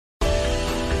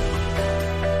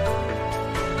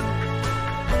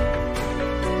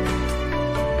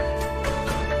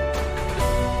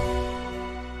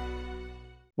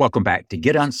Welcome back to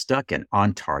Get Unstuck and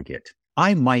On Target.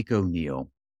 I'm Mike O'Neill.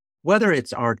 Whether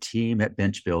it's our team at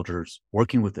Bench Builders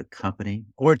working with a company,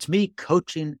 or it's me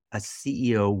coaching a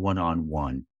CEO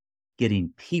one-on-one,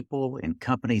 getting people and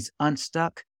companies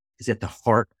unstuck is at the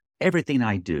heart of everything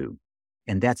I do.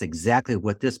 And that's exactly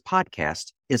what this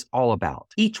podcast is all about.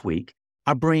 Each week,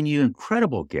 I bring you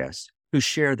incredible guests who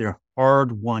share their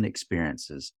hard-won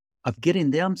experiences of getting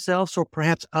themselves or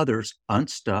perhaps others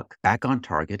unstuck, back on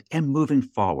target, and moving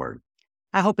forward.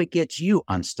 I hope it gets you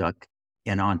unstuck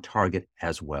and on target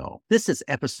as well. This is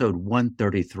episode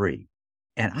 133,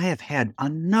 and I have had a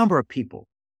number of people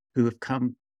who have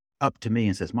come up to me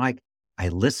and says, Mike, I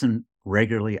listen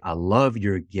regularly. I love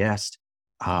your guest.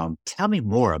 Tell me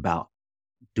more about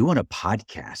doing a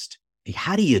podcast.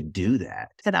 How do you do that?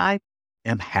 And I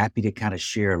am happy to kind of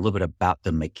share a little bit about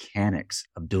the mechanics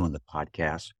of doing the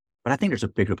podcast. But I think there's a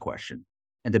bigger question.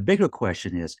 And the bigger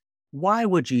question is, why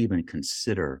would you even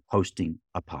consider hosting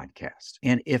a podcast?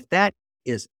 And if that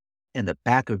is in the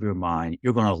back of your mind,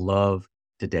 you're going to love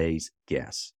today's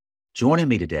guest. Joining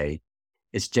me today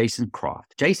is Jason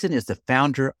Croft. Jason is the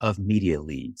founder of Media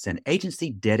Leads, an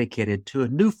agency dedicated to a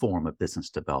new form of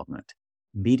business development,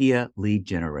 media lead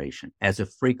generation. As a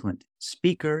frequent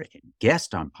speaker and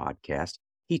guest on podcasts,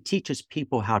 he teaches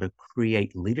people how to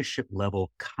create leadership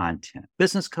level content.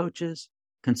 Business coaches,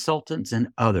 consultants, and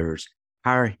others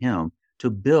hire him to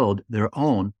build their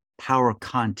own power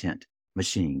content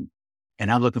machine. And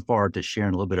I'm looking forward to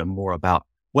sharing a little bit more about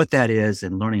what that is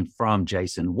and learning from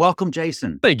Jason. Welcome,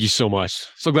 Jason. Thank you so much.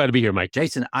 So glad to be here, Mike.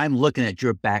 Jason, I'm looking at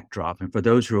your backdrop. And for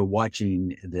those who are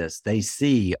watching this, they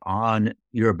see on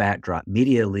your backdrop,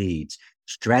 Media Leads,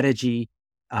 strategy,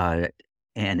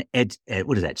 and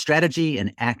what is that? Strategy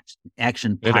and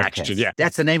Action Podcast. Action, yeah.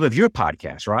 That's the name of your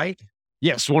podcast, right?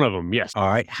 Yes, one of them. Yes. All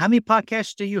right. How many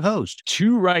podcasts do you host?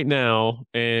 2 right now,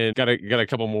 and got a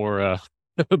couple more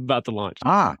about to launch.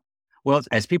 Well,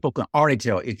 as people can already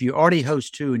tell, if you already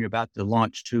host 2 and you're about to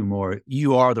launch 2 more,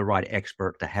 you are the right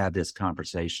expert to have this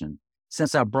conversation.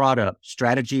 Since I brought up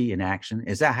strategy and action,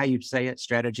 is that how you say it?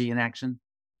 Strategy and action?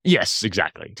 Yes,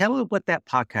 exactly. Tell me what that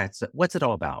podcast, what's it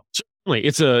all about?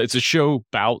 It's a show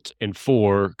about and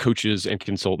for coaches and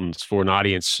consultants, for an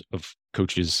audience of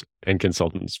coaches and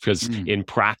consultants, because in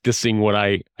practicing what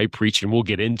I preach, and we'll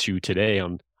get into today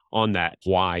on that,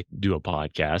 why do a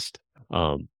podcast,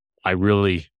 I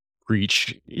really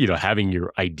preach, having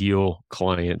your ideal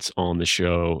clients on the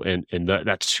show, and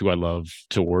that's who I love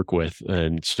to work with.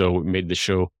 And so we made the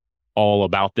show all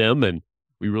about them, and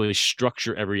we really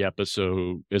structure every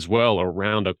episode as well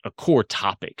around a core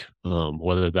topic,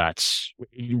 whether that's,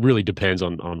 it really depends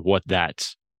on what that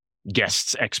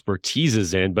guest's expertise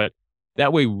is in. But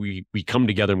that way we come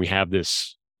together and we have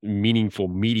this meaningful,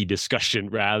 meaty discussion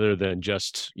rather than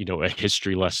just, a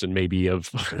history lesson maybe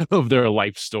of their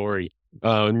life story,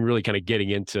 and really kind of getting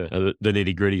into the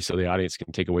nitty gritty so the audience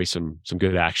can take away some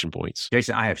good action points.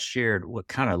 Jason, I have shared what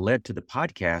kind of led to the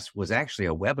podcast was actually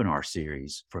a webinar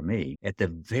series for me at the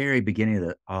very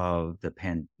beginning of the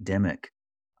pandemic.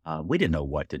 We didn't know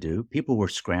what to do. People were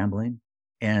scrambling,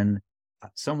 and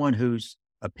someone whose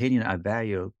opinion I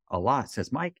value a lot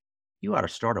says, Mike, you ought to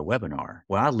start a webinar.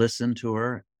 Well, I listened to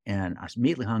her and I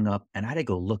immediately hung up, and I had to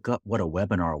go look up what a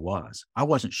webinar was. I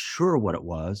wasn't sure what it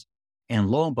was. And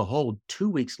lo and behold, 2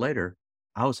 weeks later,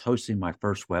 I was hosting my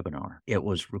first webinar. It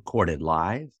was recorded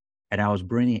live, and I was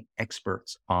bringing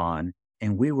experts on,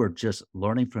 and we were just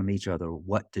learning from each other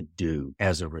what to do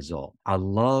as a result. I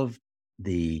love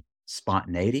the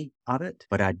spontaneity of it,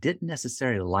 but I didn't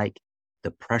necessarily like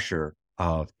the pressure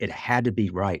of it had to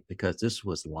be right because this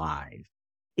was live.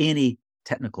 Any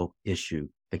technical issue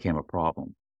became a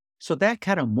problem. So that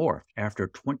kind of morphed after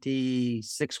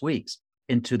 26 weeks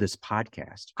into this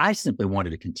podcast. I simply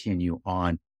wanted to continue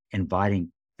on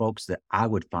inviting folks that I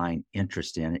would find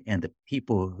interest in, and the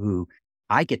people who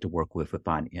I get to work with would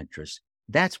find interest.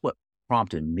 That's what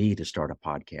prompted me to start a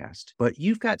podcast. But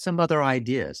you've got some other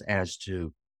ideas as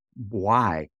to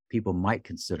why people might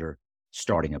consider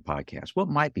starting a podcast. What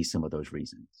might be some of those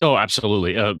reasons? Oh,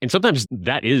 absolutely. And sometimes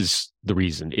that is the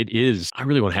reason. It is, I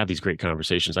really want to have these great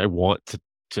conversations. I want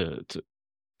to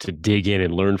dig in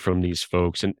and learn from these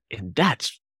folks. And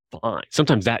that's fine.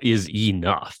 Sometimes that is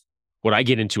enough. What I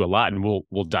get into a lot, and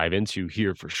we'll dive into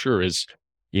here for sure, is,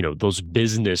 those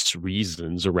business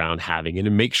reasons around having it,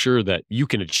 and make sure that you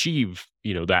can achieve,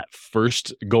 that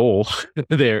first goal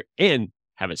there and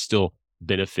have it still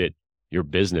benefit your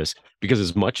business. Because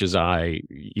as much as I,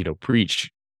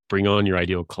 preach, bring on your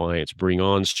ideal clients, bring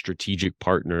on strategic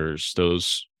partners,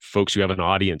 those folks who have an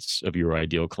audience of your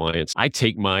ideal clients, I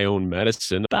take my own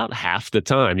medicine about half the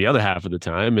time. The other half of the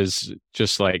time is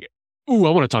just like, ooh, I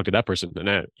want to talk to that person. And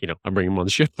that, I bring them on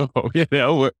the show,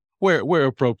 where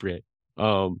appropriate.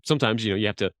 Sometimes, you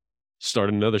have to start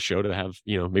another show to have,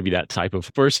 maybe that type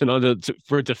of person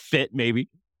for it to fit maybe.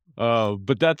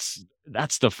 But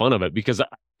that's the fun of it, because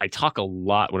I talk a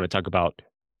lot when I talk about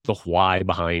the why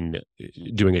behind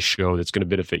doing a show that's going to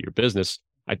benefit your business.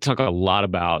 I talk a lot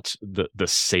about the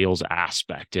sales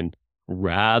aspect, and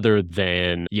rather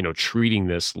than, treating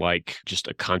this like just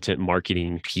a content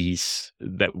marketing piece,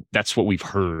 that's what we've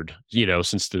heard,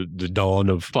 since the dawn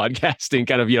of podcasting,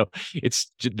 kind of,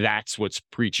 that's what's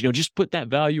preached, just put that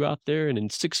value out there. And in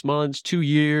 6 months, 2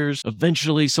 years,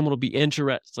 eventually someone will be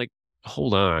interested. It's like,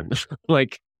 hold on.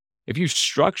 Like, if you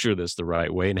structure this the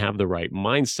right way and have the right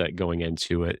mindset going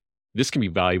into it, this can be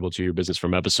valuable to your business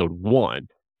from episode one.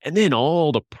 And then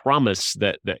all the promise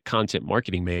that content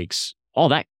marketing makes, all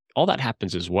that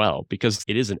happens as well, because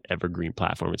it is an evergreen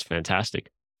platform. It's fantastic.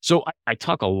 So I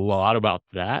talk a lot about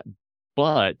that,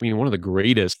 but one of the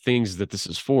greatest things that this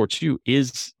is for too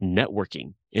is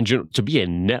networking. In general, to be a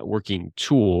networking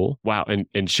tool. Wow.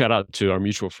 And shout out to our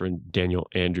mutual friend, Daniel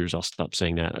Andrews. I'll stop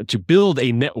saying that. To build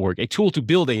a network, a tool to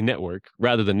build a network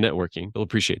rather than networking. They'll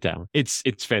appreciate that one.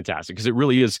 It's fantastic, because it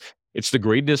really is. It's the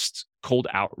greatest cold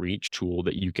outreach tool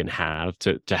that you can have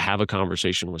to have a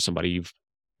conversation with somebody you've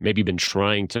maybe been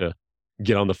trying to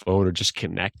get on the phone or just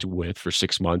connect with for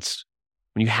 6 months.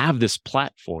 When you have this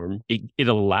platform, it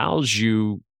allows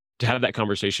you to have that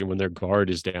conversation when their guard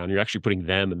is down. You're actually putting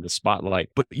them in the spotlight,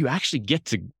 but you actually get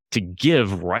to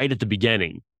give right at the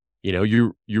beginning.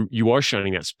 You are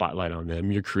shining that spotlight on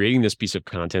them. You're creating this piece of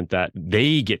content that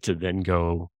they get to then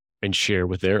go and share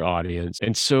with their audience.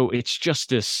 And so it's just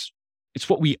this, it's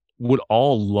what we would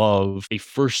all love a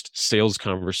first sales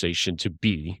conversation to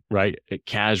be, right? A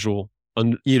casual,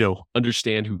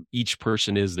 understand who each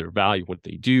person is, their value, what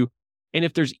they do. And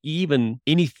if there's even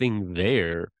anything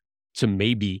there to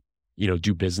maybe,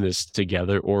 do business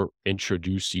together or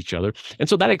introduce each other. And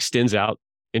so that extends out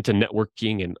into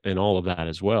networking and all of that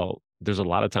as well. There's a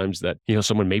lot of times that,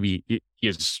 someone maybe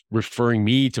is referring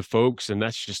me to folks, and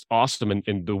that's just awesome.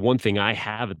 And the one thing I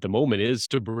have at the moment is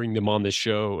to bring them on the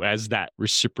show as that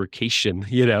reciprocation,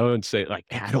 and say like,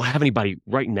 hey, I don't have anybody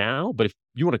right now, but if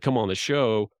you want to come on the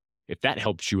show, if that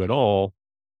helps you at all,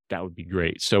 that would be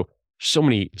great. So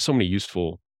many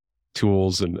useful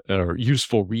tools or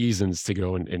useful reasons to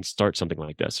go and start something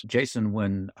like this. Jason,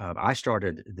 when I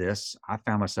started this, I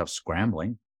found myself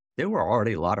scrambling. There were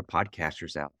already a lot of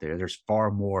podcasters out there. There's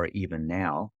far more even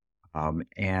now.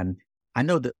 And I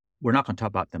know that we're not going to talk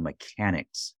about the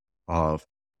mechanics of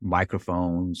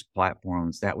microphones,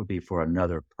 platforms. That would be for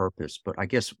another purpose. But I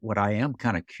guess what I am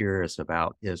kind of curious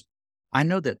about is, I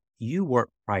know that you work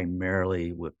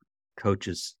primarily with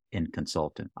coaches and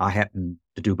consultants. I happen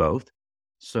to do both.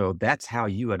 So that's how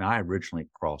you and I originally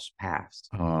crossed paths.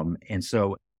 And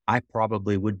so I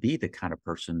probably would be the kind of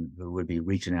person who would be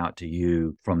reaching out to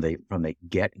you from the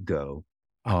get-go.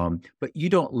 But you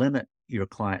don't limit your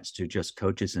clients to just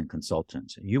coaches and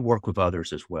consultants. You work with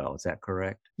others as well. Is that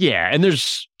correct? Yeah. And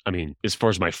there's, as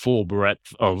far as my full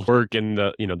breadth of work in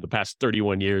the past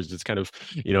 31 years, it's kind of,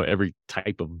 every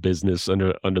type of business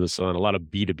under the sun, a lot of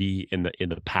B2B in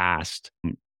the past.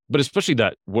 But especially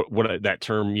that that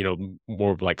term,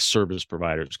 more of like service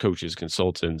providers, coaches,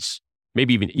 consultants,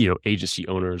 maybe even, agency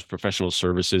owners, professional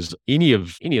services, any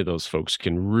of those folks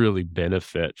can really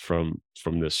benefit from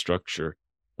this structure.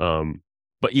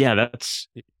 But yeah, that's,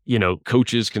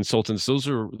 coaches, consultants, those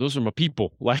are my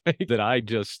people like that I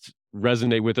just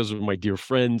resonate with. Those are my dear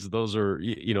friends. Those are,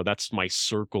 that's my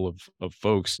circle of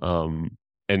folks.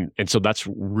 And so that's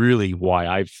really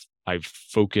why I've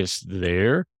focused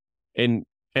there. And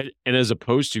as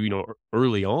opposed to,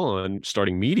 early on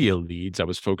starting Media Leads, I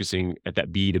was focusing at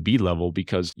that B2B level,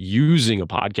 because using a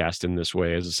podcast in this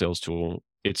way as a sales tool,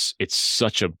 it's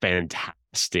such a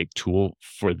fantastic tool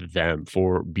for them,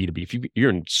 for B2B. If you're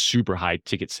in super high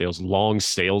ticket sales, long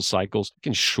sales cycles, it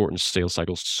can shorten sales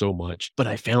cycles so much. But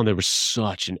I found there was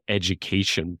such an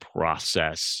education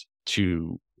process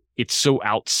it's so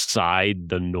outside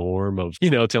the norm of,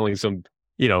 telling some,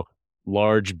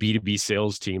 large B2B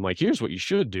sales team, like, here's what you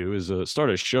should do is start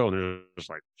a show. And they're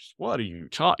just like, what are you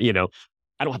talking? I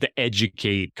don't have to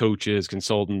educate coaches,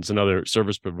 consultants, and other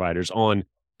service providers on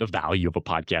the value of a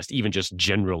podcast, even just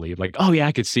generally, like, oh yeah,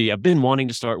 I could see, I've been wanting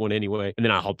to start one anyway. And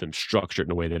then I help them structure it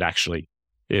in a way that actually,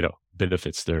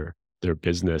 benefits their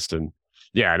business. And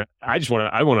yeah, and I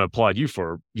want to applaud you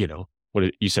for, what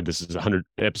you said, this is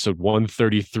episode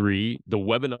 133, the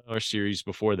webinar series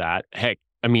before that. Heck,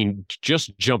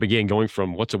 just jumping in, going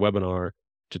from what's a webinar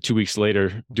to 2 weeks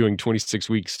later, doing 26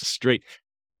 weeks straight.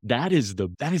 that is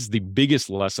the biggest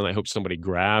lesson I hope somebody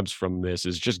grabs from this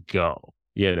is just go.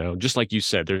 Just like you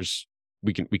said,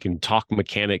 we can talk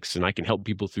mechanics and I can help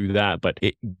people through that, but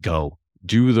go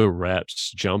do the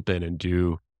reps, jump in and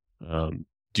do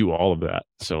all of that.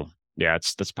 So yeah,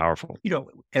 that's powerful.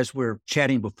 As we're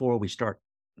chatting before we start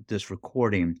this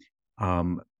recording,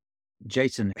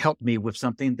 Jason helped me with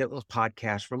something that was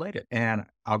podcast related. And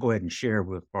I'll go ahead and share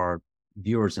with our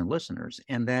viewers and listeners.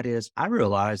 And that is, I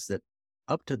realized that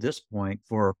up to this point,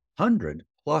 for 100+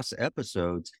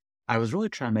 episodes, I was really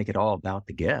trying to make it all about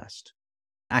the guest.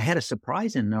 I had a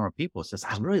surprising number of people says,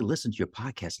 I really listen to your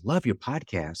podcast, love your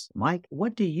podcast. Mike,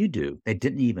 what do you do? They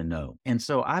didn't even know. And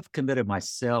so I've committed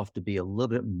myself to be a little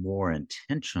bit more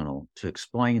intentional to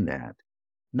explain that,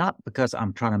 not because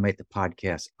I'm trying to make the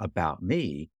podcast about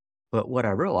me, but what I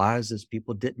realized is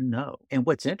people didn't know. And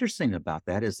what's interesting about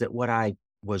that is that what I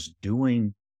was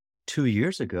doing 2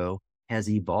 years ago has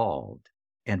evolved.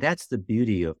 And that's the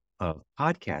beauty of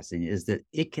podcasting, is that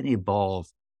it can evolve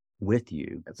with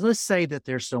you. So let's say that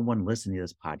there's someone listening to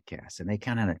this podcast and they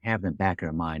kind of have in the back of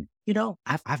their mind,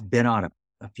 I've been on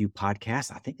a few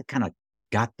podcasts. I think I kind of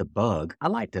got the bug. I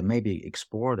like to maybe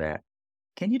explore that.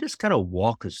 Can you just kind of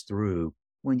walk us through,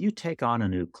 when you take on a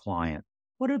new client,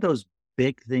 what are those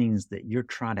big things that you're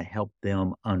trying to help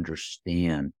them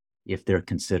understand if they're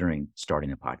considering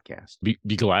starting a podcast?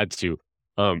 Be glad to.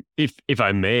 If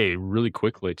I may, really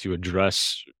quickly, to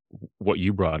address what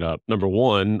you brought up. Number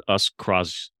one, us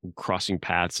crossing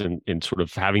paths and sort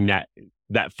of having that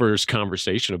first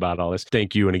conversation about all this.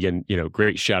 Thank you. And again,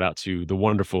 great shout out to the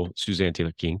wonderful Suzanne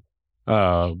Taylor King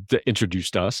that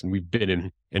introduced us. And we've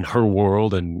been in her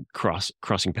world and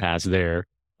crossing paths there.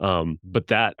 But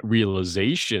that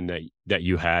realization that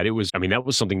you had, that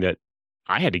was something that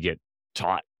I had to get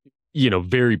taught,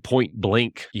 very point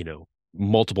blank,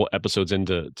 multiple episodes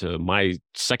into my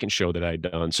second show that I'd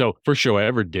done. So first show I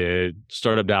ever did,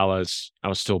 Startup Dallas, I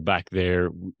was still back there.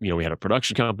 We had a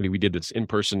production company. We did this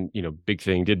in-person, big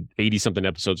thing, did 80 something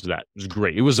episodes of that. It was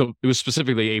great. It was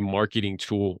specifically a marketing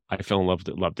tool. I fell in love with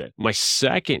it, loved it. My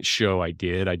second show I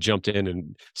jumped in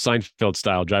and Seinfeld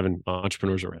style, driving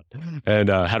entrepreneurs around and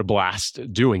had a blast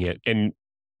doing it. And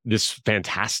this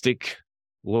fantastic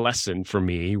lesson for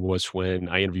me was when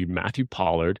I interviewed Matthew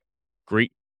Pollard,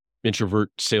 great introvert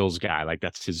sales guy. Like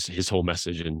that's his whole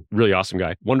message, and really awesome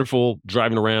guy. Wonderful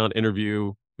driving around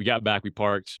interview. We got back, we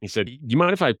parked. He said, do you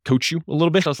mind if I coach you a little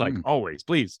bit? I was like, always,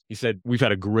 please. He said, we've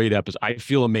had a great episode. I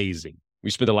feel amazing. We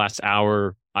spent the last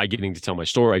hour, I getting to tell my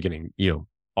story, I getting,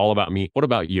 all about me. What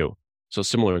about you? So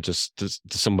similar to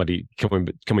somebody coming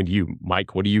to you,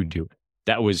 Mike, what do you do?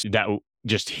 That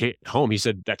just hit home. He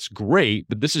said, that's great,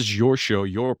 but this is your show,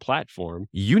 your platform.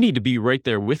 You need to be right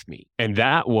there with me. And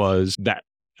that was that.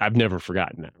 I've never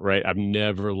forgotten that, right? I've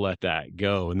never let that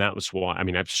go. And that was why,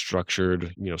 I've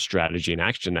structured, strategy and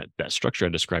action. That structure I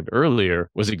described earlier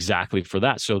was exactly for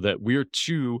that. So that we're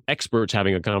two experts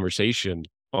having a conversation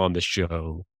on the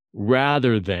show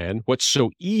rather than what's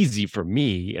so easy for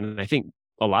me. And I think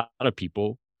a lot of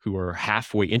people who are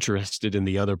halfway interested in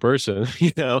the other person,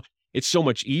 it's so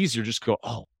much easier just go,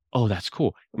 oh, that's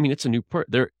cool. It's a new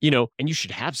there, and you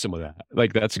should have some of that.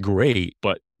 Like, that's great.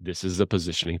 But this is a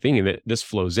positioning thing. And this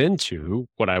flows into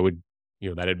what I would,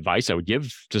 that advice I would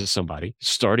give to somebody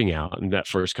starting out in that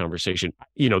first conversation.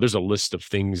 There's a list of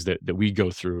things that we go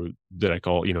through that I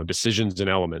call, decisions and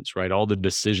elements, right? All the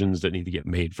decisions that need to get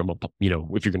made from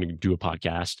if you're going to do a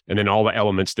podcast, and then all the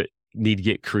elements that need to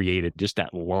get created, just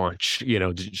that launch,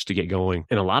 just to get going.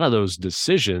 And a lot of those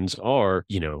decisions are,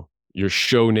 your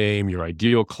show name, your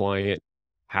ideal client,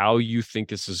 how you think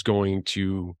this is going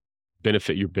to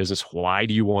benefit your business. Why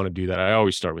do you want to do that? I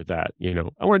always start with that.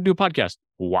 I want to do a podcast.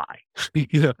 Why?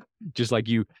 Just like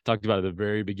you talked about at the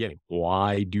very beginning.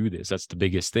 Why do this? That's the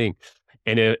biggest thing.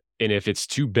 And if it's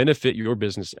to benefit your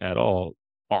business at all,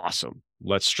 awesome.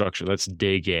 Let's structure. Let's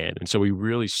dig in. And so we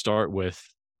really start with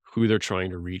who they're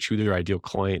trying to reach, who their ideal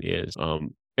client is.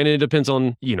 And it depends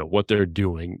on what they're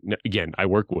doing. Again, I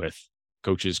work with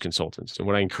coaches, consultants. And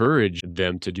what I encourage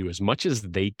them to do as much as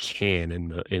they can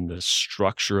in the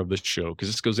structure of the show, because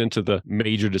this goes into the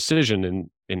major decision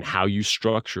in how you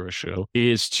structure a show,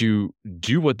 is to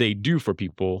do what they do for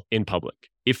people in public.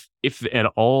 If at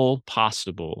all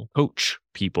possible, coach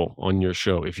people on your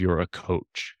show. If you're a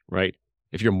coach, right?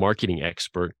 If you're a marketing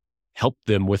expert, help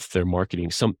them with their marketing,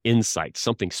 some insight,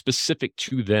 something specific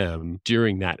to them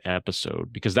during that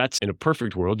episode, because that's, in a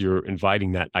perfect world, you're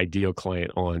inviting that ideal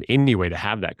client on anyway to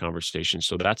have that conversation.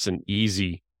 So that's an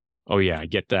easy, oh yeah, I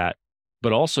get that.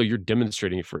 but also you're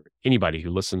demonstrating for anybody who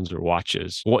listens or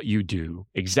watches what you do,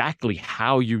 exactly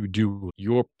how you do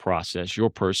your process, your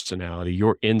personality,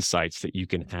 your insights that you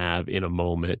can have in a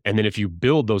moment. And then if you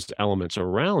build those elements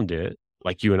around it,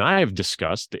 like you and I have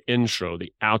discussed, the intro,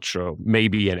 the outro,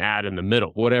 maybe an ad in the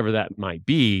middle, whatever that might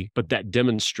be, but that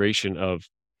demonstration of,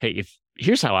 hey,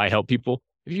 here's how I help people.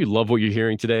 If you love what you're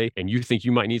hearing today and you think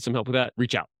you might need some help with that,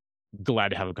 reach out. Glad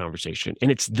to have a conversation. And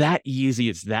it's that easy.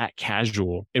 It's that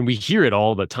casual. And we hear it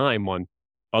all the time on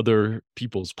other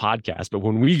people's podcasts. But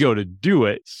when we go to do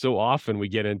it, so often we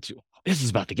get into, this is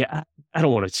about to get, I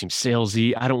don't want to seem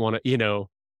salesy. I don't want to,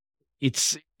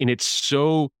 it's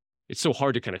so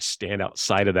hard to kind of stand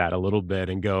outside of that a little bit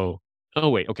and go, oh,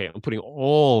 wait, okay, I'm putting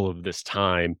all of this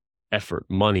time, effort,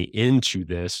 money into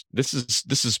this. This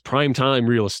is prime time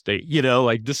real estate,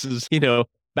 like this is,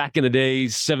 back in the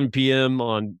days, 7 p.m.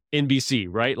 on NBC,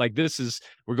 right? Like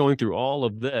we're going through all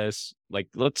of this. Like,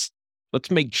 let's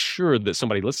make sure that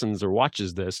somebody listens or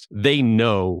watches this. They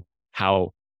know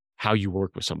how you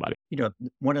work with somebody.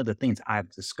 One of the things I've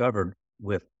discovered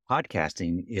with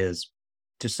podcasting is,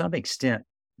 to some extent,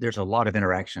 there's a lot of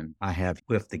interaction I have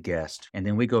with the guest. And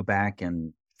then we go back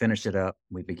and finish it up.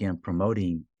 We begin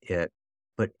promoting it.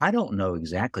 But I don't know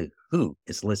exactly who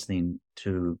is listening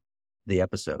to the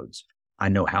episodes. I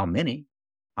know how many.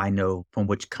 I know from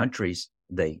which countries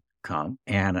they come.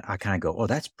 And I kind of go, oh,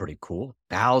 that's pretty cool.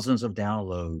 Thousands of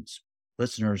downloads,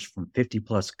 listeners from 50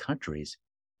 plus countries.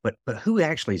 But who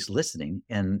actually is listening,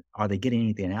 and are they getting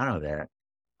anything out of that?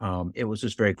 It was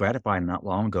just very gratifying not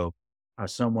long ago.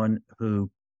 Someone who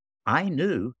I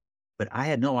knew, but I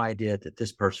had no idea that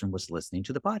this person was listening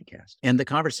to the podcast. And the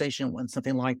conversation went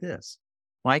something like this: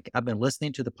 Mike, I've been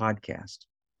listening to the podcast.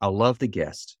 I love the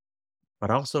guest, but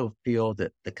I also feel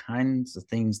that the kinds of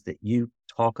things that you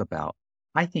talk about,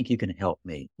 I think you can help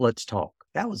me. Let's talk.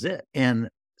 That was it. And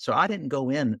so I didn't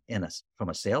go from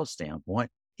a sales standpoint.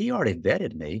 He already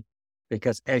vetted me,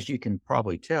 because, as you can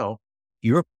probably tell,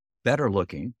 you're better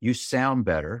looking. You sound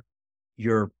better.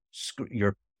 Your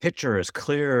picture is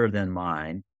clearer than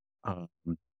mine.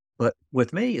 But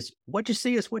with me, it's what you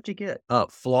see is what you get.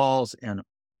 Flaws and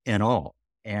all.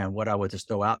 And what I would just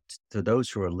throw out to those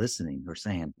who are listening, who are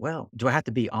saying, well, do I have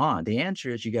to be on? The answer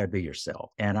is you got to be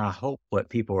yourself. And I hope what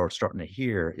people are starting to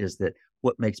hear is that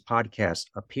what makes podcasts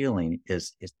appealing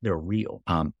is they're real.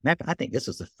 Matt, I think this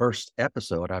is the first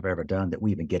episode I've ever done that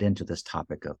we even get into this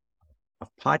topic of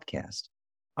podcast.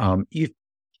 You've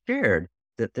shared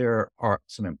that there are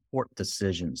some important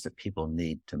decisions that people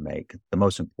need to make. The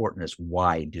most important is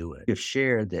why do it. You've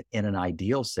shared that in an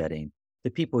ideal setting,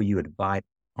 the people you invite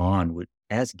on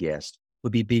as guests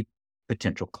would be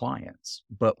potential clients.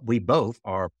 But we both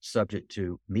are subject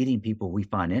to meeting people we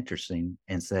find interesting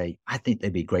and say, I think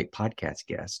they'd be great podcast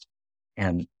guests.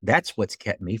 And that's what's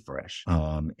kept me fresh,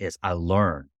 is I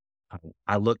learn.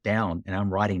 I look down and I'm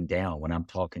writing down when I'm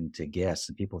talking to guests,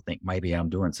 and people think maybe I'm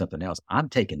doing something else. I'm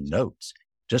taking notes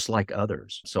just like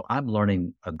others. So I'm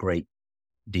learning a great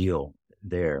deal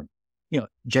there.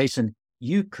 Jason,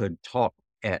 you could talk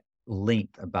at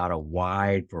length about a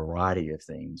wide variety of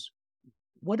things.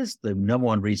 What is the number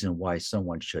one reason why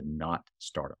someone should not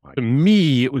start a podcast? To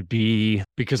me, it would be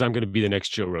because I'm going to be the next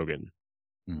Joe Rogan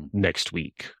next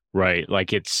week, right?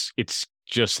 Like it's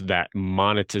just that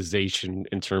monetization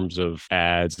in terms of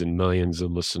ads and millions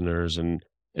of listeners and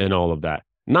all of that.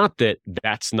 Not that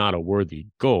that's not a worthy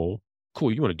goal.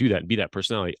 Cool, you want to do that and be that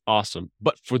personality, awesome.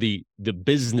 But for the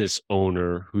business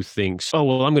owner who thinks, oh,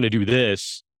 well, I'm going to do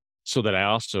this so that I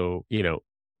also,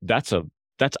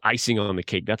 that's icing on the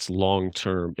cake. That's long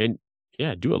term. And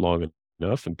yeah, do it long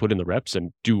enough and put in the reps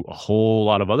and do a whole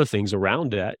lot of other things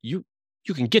around that. You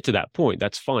can get to that point.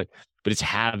 That's fine. But it's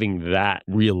having that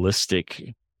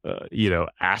realistic,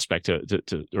 aspect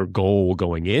to or goal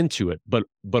going into it.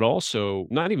 But also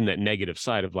not even that negative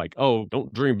side of like, oh,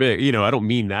 don't dream big. I don't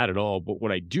mean that at all. But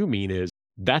what I do mean is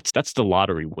that's the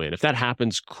lottery win. If that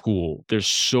happens, cool. There's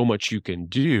so much you can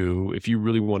do if you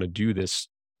really want to do this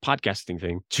podcasting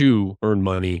thing to earn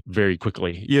money very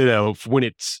quickly, when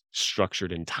it's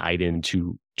structured and tied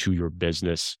into your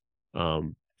business.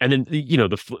 And then,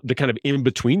 the kind of in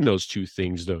between those two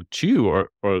things, though, too,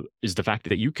 or is the fact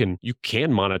that you can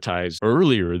monetize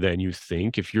earlier than you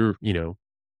think if you're,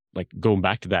 like going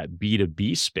back to that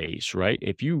B2B space, right?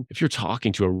 If you're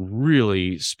talking to a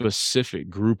really specific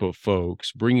group of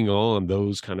folks, bringing on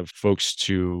those kind of folks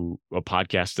to a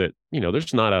podcast that,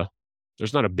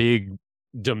 there's not a big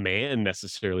demand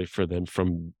necessarily for them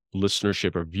from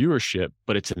listenership or viewership,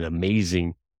 but it's an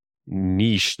amazing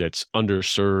niche that's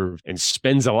underserved and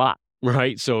spends a lot,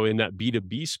 right? So in that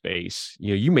B2B space,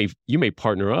 you may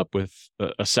partner up with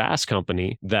a SaaS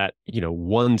company that,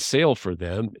 one sale for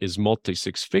them is multi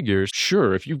six figures.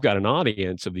 Sure, if you've got an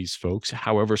audience of these folks,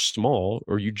 however small,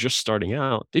 or you just starting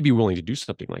out, they'd be willing to do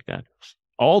something like that.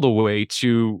 All the way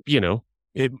to,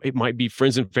 it might be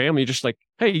friends and family, just like,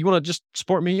 hey, you want to just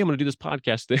support me? I'm going to do this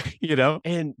podcast thing,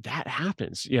 and that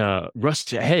happens. Yeah. Russ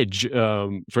Hedge,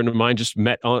 friend of mine, just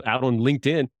met out on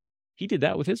LinkedIn. He did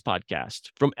that with his podcast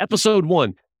from episode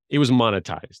 1. It was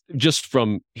monetized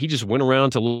he just went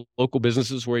around to local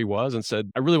businesses where he was and said,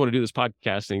 I really want to do this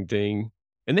podcasting thing.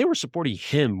 And they were supporting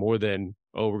him more than,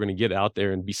 oh, we're going to get out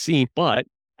there and be seen. But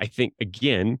I think,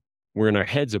 again, we're in our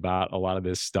heads about a lot of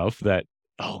this stuff that,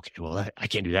 oh, okay, well, I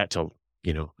can't do that till,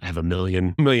 I have a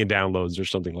million downloads or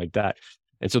something like that.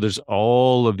 And so there's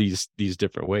all of these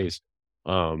different ways.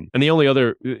 And the only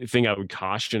other thing I would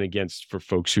caution against for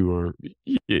folks who are,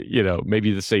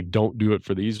 maybe to say don't do it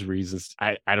for these reasons.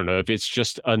 I don't know if it's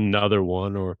just another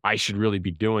one, or I should really be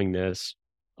doing this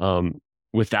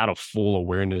without a full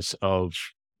awareness of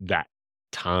that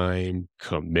time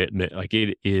commitment. Like,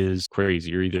 it is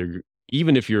crazy. Or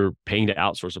even if you're paying to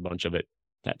outsource a bunch of it,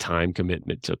 that time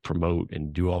commitment to promote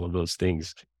and do all of those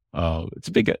things. It's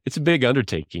a big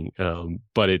undertaking.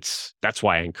 But that's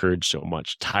why I encourage so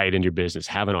much, tie it into your business,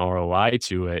 have an ROI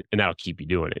to it, and that'll keep you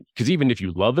doing it. Because even if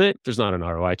you love it, if there's not an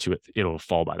ROI to it, it'll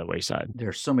fall by the wayside.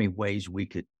 There's so many ways we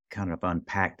could kind of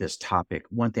unpack this topic.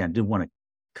 One thing I do want to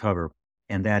cover,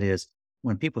 and that is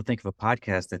when people think of a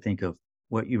podcast, they think of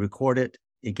what you record it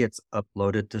gets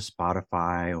uploaded to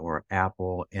Spotify or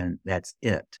Apple, and that's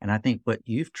it. And I think what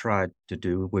you've tried to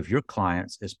do with your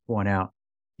clients is point out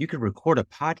you could record a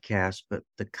podcast, but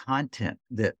the content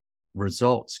that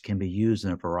results can be used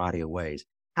in a variety of ways.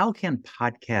 How can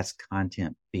podcast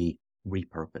content be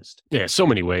repurposed? Yeah, so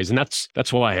many ways. And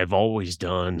that's why I've always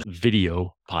done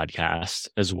video podcasts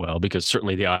as well, because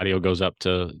certainly the audio goes up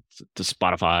to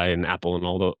Spotify and Apple and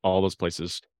all those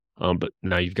places. But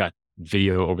now you've got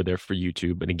video over there for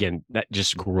YouTube. And again, that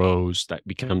just grows. That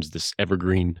becomes this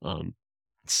evergreen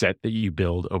set that you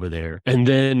build over there. And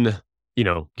then,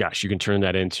 you can turn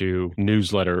that into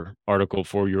newsletter article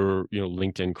for your,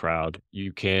 LinkedIn crowd.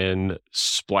 You can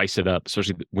splice it up,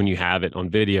 especially when you have it on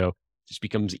video. It just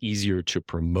becomes easier to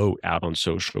promote out on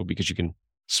social because you can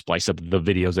splice up the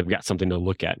videos. They've got something to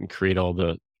look at and create all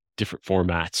the different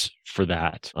formats for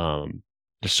that.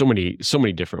 There's so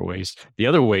many different ways. The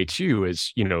other way too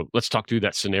is, let's talk through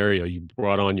that scenario. You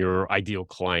brought on your ideal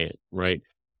client, right?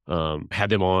 Had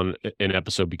them on an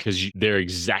episode because they're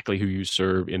exactly who you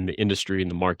serve in the industry, in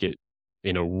the market,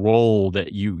 in a role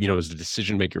that you is the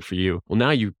decision maker for you. Well,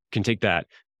 now you can take that,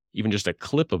 even just a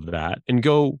clip of that, and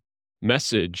go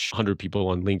message 100 people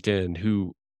on LinkedIn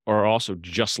who are also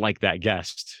just like that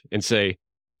guest and say,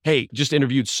 hey, just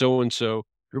interviewed so-and-so,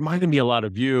 reminded me a lot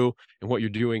of you and what you're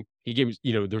doing. He gave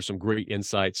me, there's some great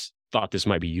insights. Thought this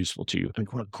might be useful to you. I mean,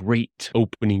 what a great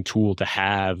opening tool to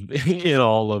have in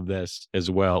all of this as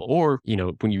well. Or,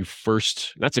 when you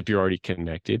first, that's if you're already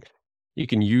connected, you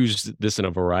can use this in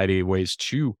a variety of ways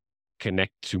to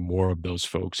connect to more of those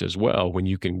folks as well. When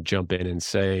you can jump in and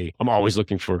say, I'm always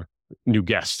looking for new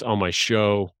guests on my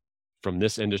show from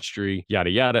this industry, yada,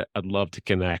 yada. I'd love to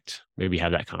connect, maybe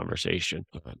have that conversation.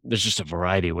 There's just a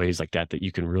variety of ways like that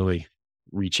you can really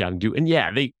reach out and do. And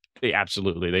yeah, they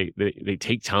absolutely, they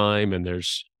take time, and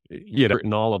there's,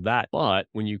 and all of that. But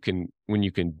when you can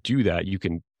do that, you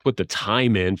can put the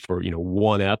time in for,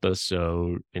 one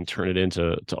episode and turn it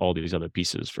into all these other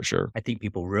pieces for sure. I think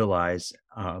people realize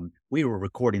we were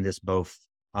recording this both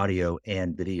audio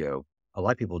and video. A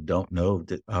lot of people don't know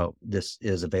that this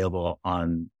is available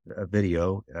on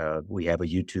video. We have a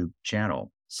YouTube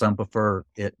channel. Some prefer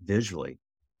it visually.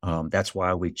 That's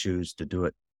why we choose to do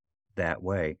it that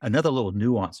way. Another little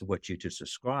nuance of what you just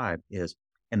described is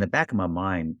in the back of my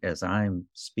mind, as I'm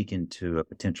speaking to a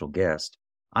potential guest,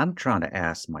 I'm trying to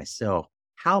ask myself,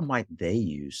 how might they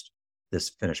use this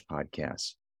finished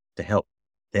podcast to help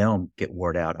them get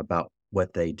word out about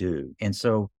what they do? And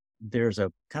so there's a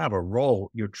kind of a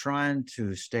role. You're trying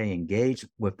to stay engaged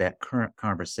with that current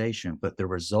conversation, but the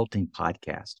resulting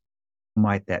podcast,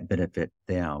 might that benefit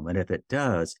them? And if it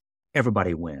does,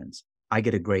 everybody wins. I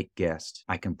get a great guest.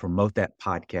 I can promote that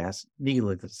podcast.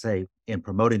 Needless to say, in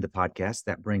promoting the podcast,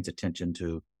 that brings attention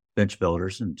to bench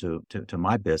builders and to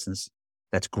my business.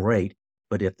 That's great.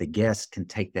 But if the guest can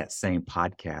take that same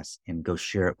podcast and go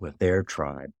share it with their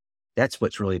tribe, that's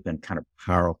what's really been kind of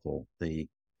powerful. The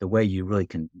way you really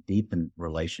can deepen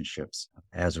relationships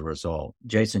as a result.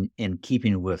 Jason, in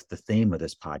keeping with the theme of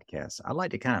this podcast, I'd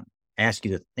like to kind of ask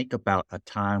you to think about a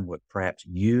time where perhaps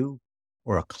you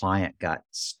or a client got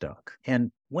stuck?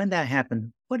 And when that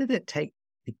happened, what did it take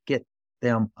to get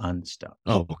them unstuck?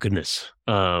 Oh goodness.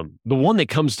 The one that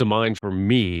comes to mind for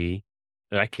me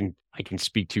that I can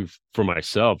speak to for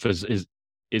myself is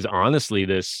honestly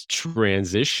this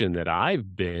transition that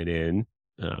I've been in.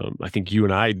 I think you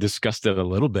and I discussed it a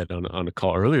little bit on a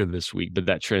call earlier this week, but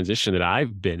that transition that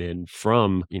I've been in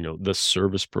from, the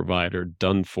service provider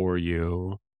done for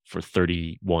you for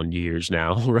 31 years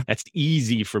now, right? That's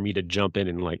easy for me to jump in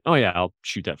and like, oh yeah, I'll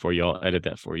shoot that for you. I'll edit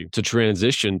that for you. To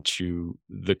transition to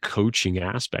the coaching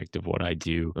aspect of what I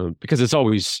do, because it's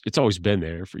always been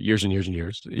there for years and years and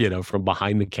years, from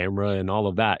behind the camera and all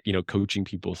of that, coaching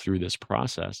people through this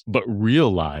process, but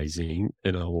realizing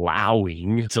and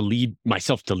allowing to lead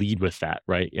myself to lead with that.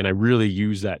 Right. And I really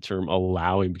use that term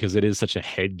allowing because it is such a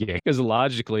head game, because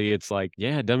logically it's like,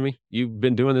 yeah, dummy, you've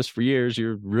been doing this for years.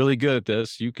 You're really good at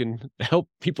this. You can help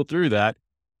people through that.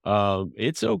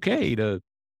 It's okay to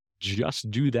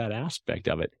just do that aspect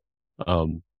of it.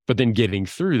 But then getting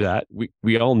through that,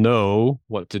 we all know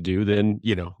what to do. Then,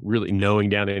 really knowing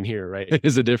down in here, right,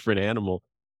 is a different animal.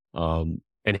 And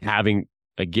having,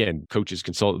 again, coaches,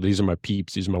 consultants, these are my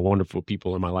peeps. These are my wonderful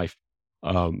people in my life.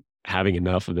 Having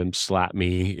enough of them slap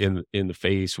me in the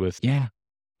face with, yeah,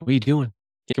 what are you doing?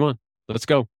 Come on, let's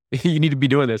go. You need to be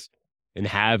doing this. And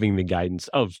having the guidance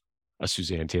of a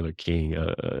Suzanne Taylor King,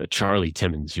 Charlie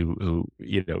Timmons, who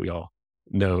we all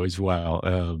know as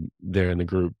well. They're in the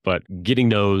group, but getting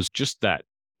those, just that,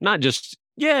 not just,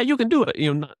 yeah, you can do it,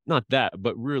 not that,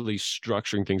 but really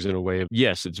structuring things in a way of,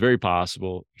 yes, it's very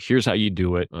possible. Here's how you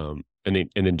do it. And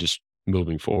then just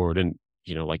moving forward. And,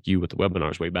 like you with the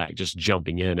webinars way back, just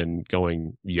jumping in and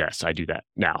going, yes, I do that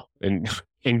now and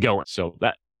going. So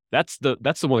that's the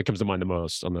one that comes to mind the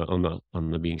most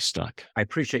on the being stuck. I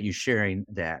appreciate you sharing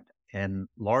that. In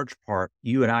large part,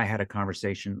 you and I had a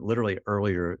conversation literally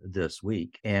earlier this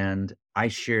week, and I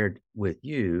shared with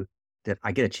you that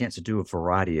I get a chance to do a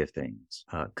variety of things.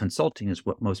 Consulting is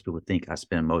what most people think I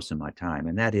spend most of my time,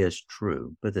 and that is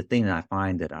true. But the thing that I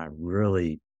find that I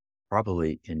really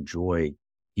probably enjoy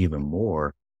even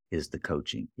more is the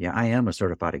coaching. Yeah, I am a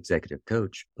certified executive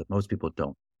coach, but most people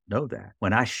don't know that.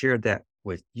 When I shared that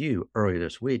with you earlier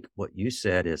this week, what you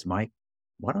said is, Mike,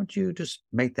 why don't you just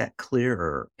make that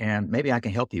clearer? And maybe I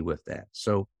can help you with that.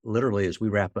 So literally, as we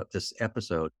wrap up this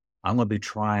episode, I'm going to be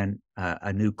trying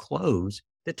a new close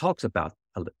that talks about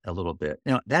a little bit.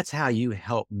 Now, that's how you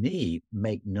help me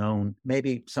make known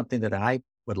maybe something that I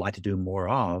would like to do more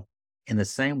of. In the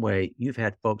same way, you've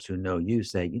had folks who know you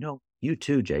say, you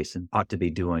too, Jason, ought to be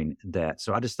doing that.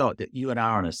 So I just thought that you and I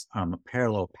are on a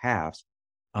parallel paths.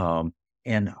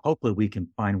 And hopefully we can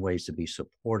find ways to be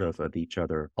supportive of each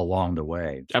other along the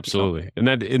way. Absolutely. And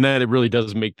that it really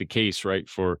does make the case, right,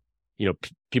 for,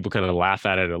 people kind of laugh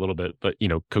at it a little bit, but,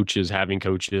 coaches having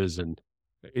coaches and,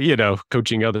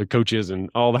 coaching other coaches and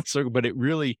all that sort of, but it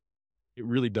really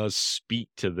does speak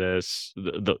to this,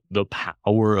 the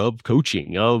power of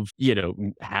coaching, of,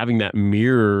 having that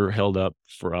mirror held up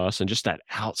for us and just that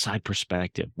outside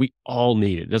perspective. We all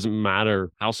need it. It doesn't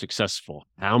matter how successful,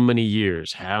 how many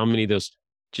years, how many of those,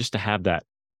 just to have that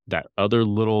other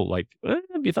little, like,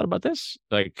 have you thought about this?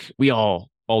 Like, we all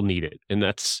need it. And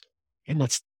that's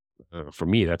for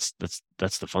me, that's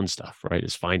the fun stuff, right?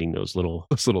 Is finding those little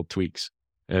tweaks.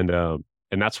 And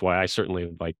that's why I certainly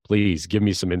like, please give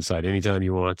me some insight anytime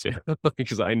you want to,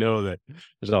 because I know that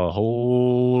there's a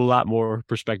whole lot more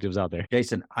perspectives out there.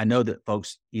 Jason, I know that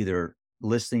folks either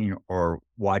listening or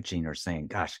watching are saying,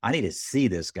 gosh, I need to see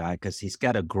this guy because he's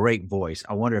got a great voice.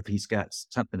 I wonder if he's got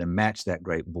something to match that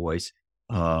great voice.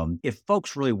 If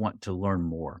folks really want to learn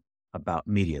more about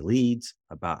media leads,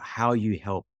 about how you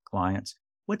help clients,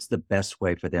 what's the best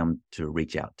way for them to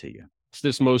reach out to you? It's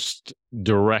this most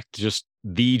direct, just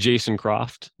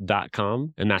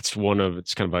thejasoncroft.com. And that's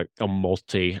it's kind of a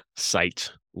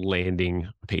multi-site landing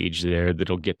page there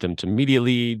that'll get them to media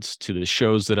leads, to the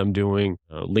shows that I'm doing,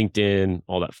 LinkedIn,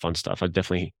 all that fun stuff. I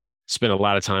definitely spend a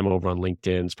lot of time over on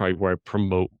LinkedIn. It's probably where I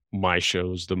promote my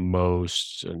shows the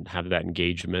most and have that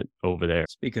engagement over there.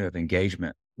 Speaking of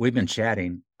engagement, we've been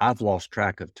chatting. I've lost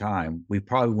track of time. We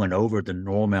probably went over the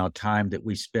normal time that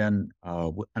we spend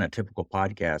on a typical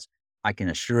podcast. I can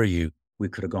assure you, we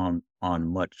could have gone on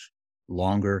much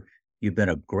longer. You've been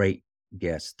a great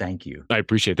guest. Thank you. I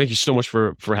appreciate it. Thank you so much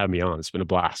for having me on. It's been a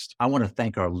blast. I want to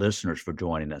thank our listeners for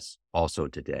joining us also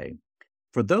today.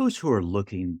 For those who are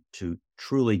looking to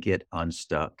truly get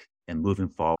unstuck and moving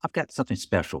forward, I've got something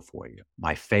special for you.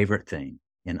 My favorite thing.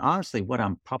 And honestly, what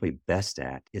I'm probably best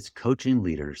at is coaching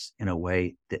leaders in a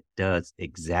way that does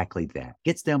exactly that,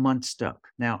 gets them unstuck.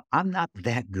 Now, I'm not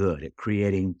that good at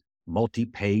creating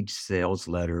multi-page sales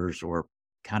letters or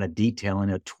kind of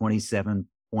detailing a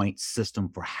 27-point system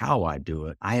for how I do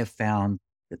it, I have found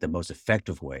that the most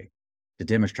effective way to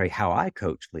demonstrate how I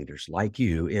coach leaders like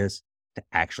you is to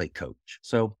actually coach.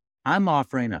 So I'm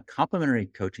offering a complimentary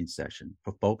coaching session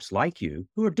for folks like you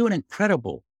who are doing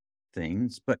incredible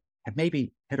things, but have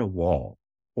maybe hit a wall,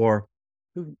 or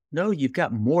who know you've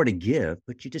got more to give,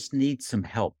 but you just need some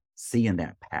help seeing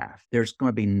that path. There's going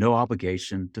to be no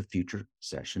obligation to future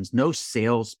sessions, no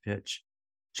sales pitch,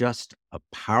 just a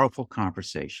powerful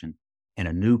conversation and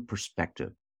a new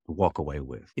perspective to walk away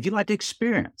with. If you'd like to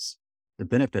experience the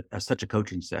benefit of such a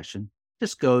coaching session,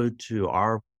 just go to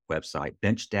our website,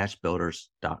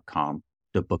 bench-builders.com,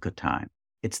 to book a time.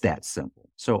 It's that simple.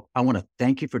 So I want to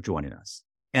thank you for joining us.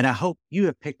 And I hope you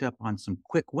have picked up on some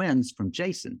quick wins from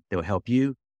Jason that will help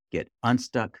you get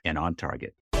unstuck and on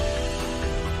target.